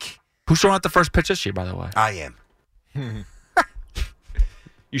stink. Who's throwing out the first pitch this year, by the way? I am.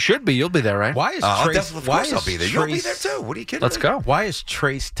 You should be. You'll be there, right? Why is Trace? I'll be there. You'll be there too. What are you kidding? Let's go. Why is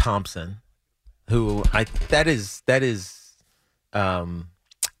Trace Thompson, who that is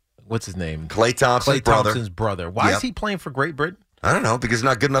what's his name? Klay Thompson's brother. Why is he playing for Great Britain? I don't know, because he's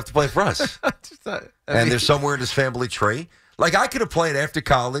not good enough to play for us. And there's somewhere in his family tree. I could have played after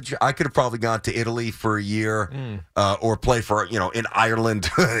college. I could have probably gone to Italy for a year or play for, in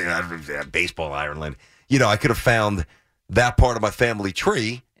Ireland, baseball in Ireland. I could have found that part of my family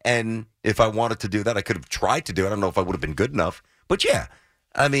tree. And if I wanted to do that, I could have tried to do it. I don't know if I would have been good enough. But yeah,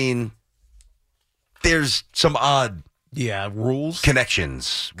 I mean, there's some odd rules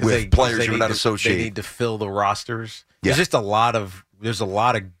connections with players you're not associated. They need to fill the rosters. Yeah. There's a lot of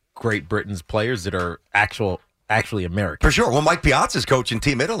Great Britain's players that are actually American. For sure. Well, Mike Piazza's coaching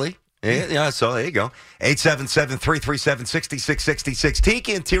Team Italy. Yeah, so there you go. 877-337-6666.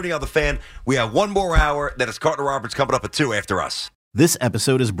 Tiki and Tierney on the Fan. We have one more hour. That is Carter Roberts coming up at 2 after us. This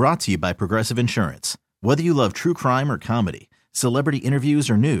episode is brought to you by Progressive Insurance. Whether you love true crime or comedy, celebrity interviews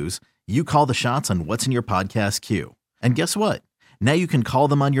or news, you call the shots on what's in your podcast queue. And guess what? Now you can call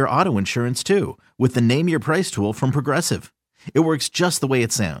them on your auto insurance too with the Name Your Price tool from Progressive. It works just the way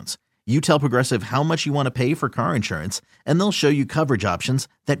it sounds. You tell Progressive how much you want to pay for car insurance, and they'll show you coverage options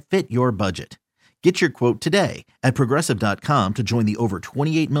that fit your budget. Get your quote today at Progressive.com to join the over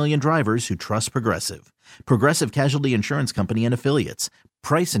 28 million drivers who trust Progressive. Progressive Casualty Insurance Company and Affiliates.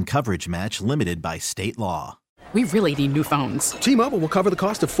 Price and coverage match limited by state law. We really need new phones. T-Mobile will cover the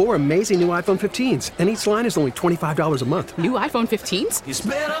cost of 4 amazing new iPhone 15s, and each line is only $25 a month. New iPhone 15s? It's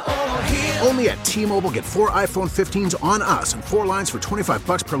better over here. Only at T-Mobile, get 4 iPhone 15s on us and 4 lines for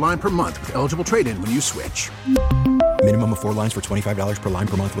 $25 per line per month with eligible trade-in when you switch. Minimum of 4 lines for $25 per line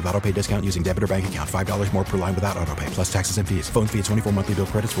per month with autopay discount using debit or bank account. $5 more per line without autopay, plus taxes and fees. Phone fee at 24 monthly bill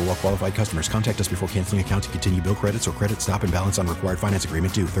credits for well-qualified customers. Contact us before canceling account to continue bill credits or credit stop and balance on required finance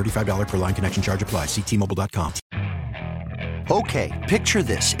agreement due. $35 per line connection charge applies. See T-Mobile.com. Okay, picture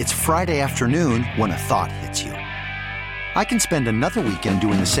this. It's Friday afternoon when a thought hits you. I can spend another weekend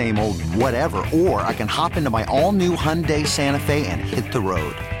doing the same old whatever, or I can hop into my all-new Hyundai Santa Fe and hit the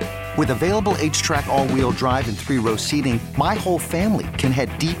road. With available H-Track all-wheel drive and 3-row seating, my whole family can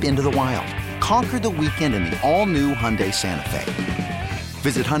head deep into the wild. Conquer the weekend in the all-new Hyundai Santa Fe.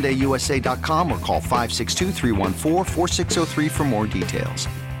 Visit HyundaiUSA.com or call 562-314-4603 for more details.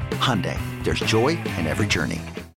 Hyundai, there's joy in every journey.